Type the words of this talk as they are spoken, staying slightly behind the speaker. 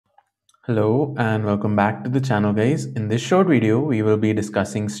Hello and welcome back to the channel, guys. In this short video, we will be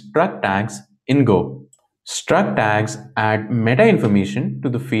discussing struct tags in Go. Struct tags add meta information to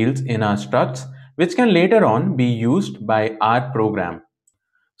the fields in our structs, which can later on be used by our program.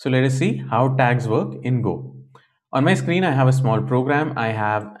 So let us see how tags work in Go. On my screen, I have a small program. I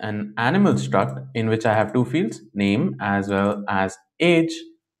have an animal struct in which I have two fields, name as well as age.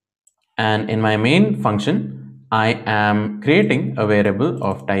 And in my main function, I am creating a variable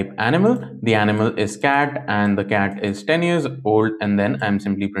of type animal. The animal is cat and the cat is 10 years old. And then I'm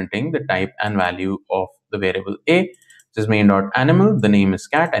simply printing the type and value of the variable a, which is main.animal. The name is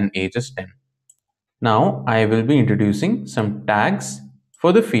cat and age is 10. Now I will be introducing some tags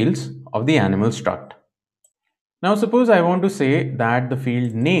for the fields of the animal struct. Now suppose I want to say that the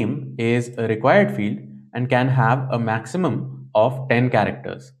field name is a required field and can have a maximum of 10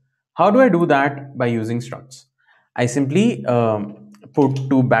 characters. How do I do that by using structs? I simply put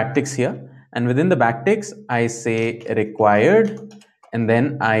two backticks here, and within the backticks I say required, and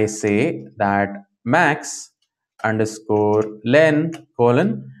then I say that max underscore len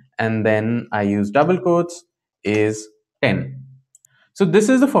colon, and then I use double quotes is 10. So this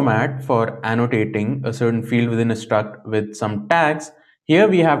is the format for annotating a certain field within a struct with some tags. Here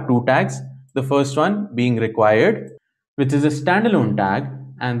we have two tags. The first one being required, which is a standalone tag,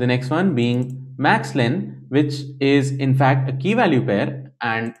 and the next one being maxlen, which is in fact a key value pair,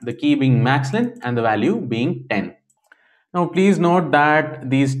 and the key being maxlen and the value being 10. Now please note that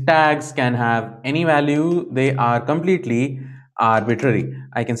these tags can have any value. They are completely arbitrary.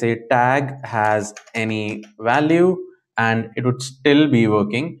 I can say tag has any value and it would still be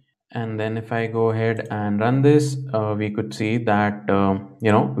working. And then if I go ahead and run this, we could see that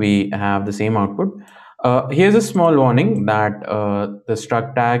we have the same output. Here's a small warning that the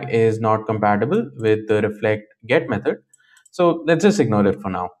struct tag is not compatible with the reflect get method. So let's just ignore it for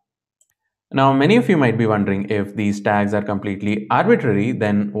now. Now, many of you might be wondering if these tags are completely arbitrary,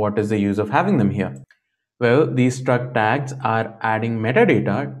 then what is the use of having them here? Well, these struct tags are adding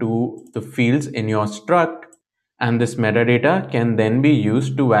metadata to the fields in your struct, and this metadata can then be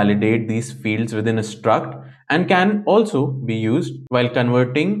used to validate these fields within a struct and can also be used while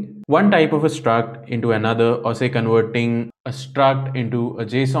converting one type of a struct into another, or say converting a struct into a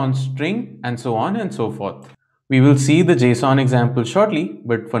JSON string, and so on and so forth. We will see the JSON example shortly,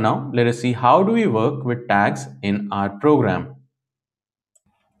 but for now, let us see how do we work with tags in our program.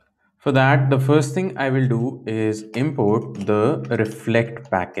 For that, the first thing I will do is import the reflect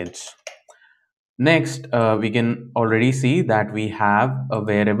package. Next, we can already see that we have a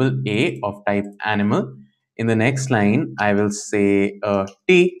variable a of type animal. In the next line, I will say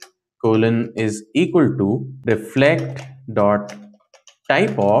t colon is equal to reflect dot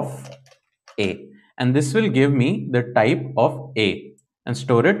type of a, and this will give me the type of a and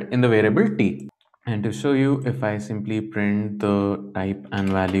store it in the variable t. And to show you, if I simply print the type and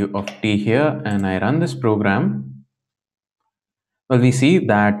value of t here and I run this program, well, we see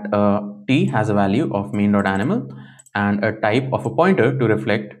that t has a value of main.animal and a type of a pointer to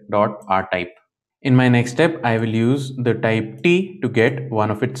reflect dot rtype. In my next step, I will use the type t to get one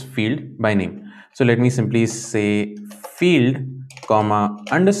of its field by name. So let me simply say field comma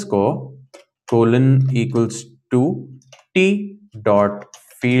underscore colon equals to t dot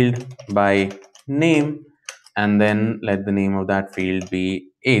field by name, and then let the name of that field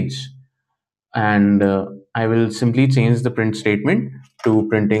be age. And I will simply change the print statement to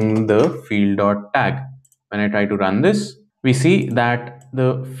printing the field dot tag. When I try to run this, we see that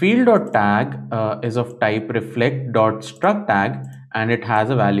the field dot tag is of type reflect dot struct tag, and it has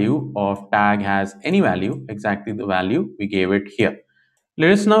a value of tag has any value, exactly the value we gave it here.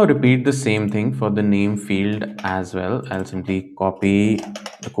 Let us now repeat the same thing for the name field as well. I'll simply copy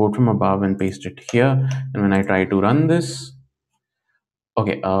the code from above and paste it here. And when I try to run this,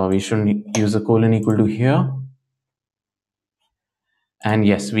 okay, we should use a colon equal to here. And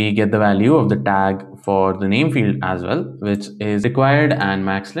yes, we get the value of the tag for the name field as well, which is required and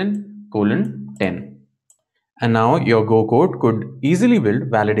maxlen colon 10. And now your Go code could easily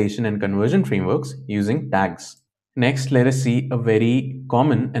build validation and conversion frameworks using tags. Next, let us see a very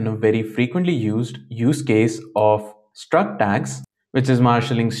common and a very frequently used use case of struct tags, which is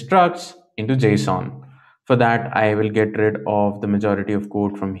marshalling structs into JSON. For that, I will get rid of the majority of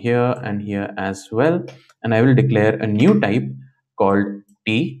code from here and here as well, and I will declare a new type called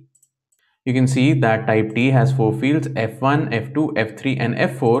T. You can see that type T has four fields, F1, F2, F3, and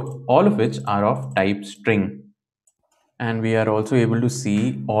F4, all of which are of type string. And we are also able to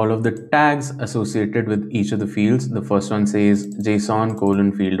see all of the tags associated with each of the fields. The first one says JSON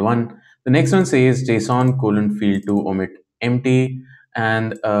colon field 1. The next one says JSON colon field 2 omit empty.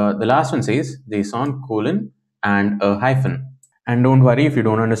 And the last one says JSON colon and a hyphen. And don't worry if you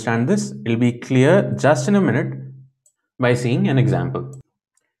don't understand this, it'll be clear just in a minute by seeing an example.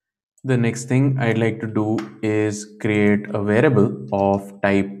 The next thing I'd like to do is create a variable of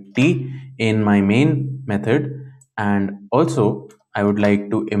type t in my main method, and also I would like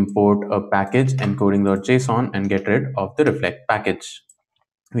to import a package encoding.json and get rid of the reflect package.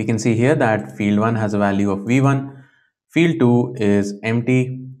 We can see here that field 1 has a value of v1, field 2 is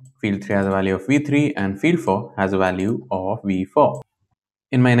empty, field 3 has a value of v3, and field 4 has a value of v4.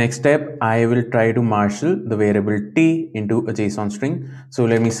 In my next step, I will try to marshal the variable t into a JSON string. So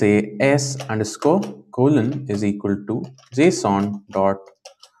let me say s underscore colon is equal to JSON dot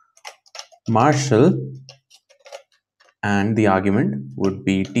marshal, and the argument would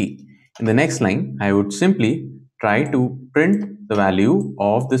be t. In the next line, I would simply try to print the value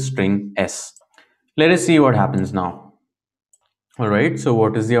of the string s. Let us see what happens now. All right, so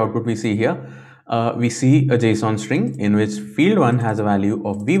what is the output we see here? We see a JSON string in which field 1 has a value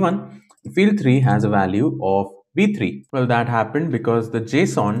of v1, field 3 has a value of v3. Well, that happened because the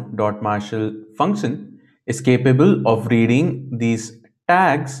JSON.marshal function is capable of reading these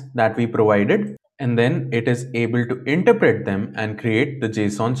tags that we provided, and then it is able to interpret them and create the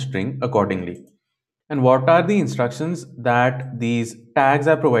JSON string accordingly. And what are the instructions that these tags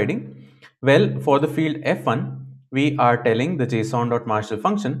are providing? Well, for the field f1, we are telling the json.marshal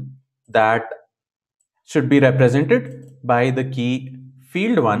function that should be represented by the key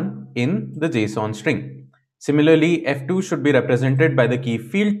field1 in the JSON string. Similarly, f2 should be represented by the key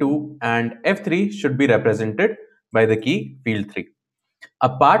field2, and f3 should be represented by the key field3.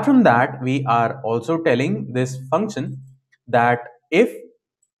 Apart from that, we are also telling this function that if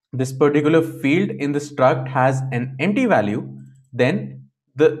this particular field in the struct has an empty value, then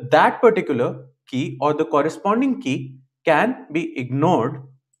that particular key or the corresponding key can be ignored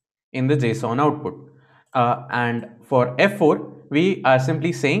in the JSON output. And for F4, we are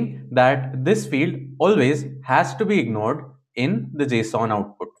simply saying that this field always has to be ignored in the JSON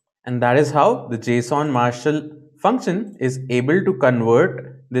output. And that is how the JSON marshal function is able to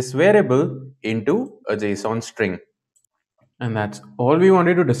convert this variable into a JSON string. And that's all we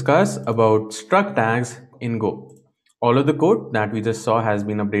wanted to discuss about struct tags in Go. All of the code that we just saw has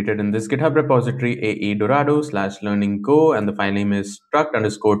been updated in this GitHub repository aedorado/learning-go, and the file name is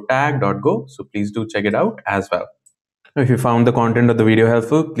struct_tag.go. So please do check it out as well. If you found the content of the video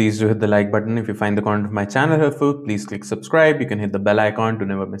helpful, please do hit the like button. If you find the content of my channel helpful, please click subscribe. You can hit the bell icon to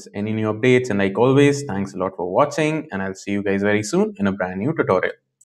never miss any new updates. And like always, thanks a lot for watching, and I'll see you guys very soon in a brand new tutorial.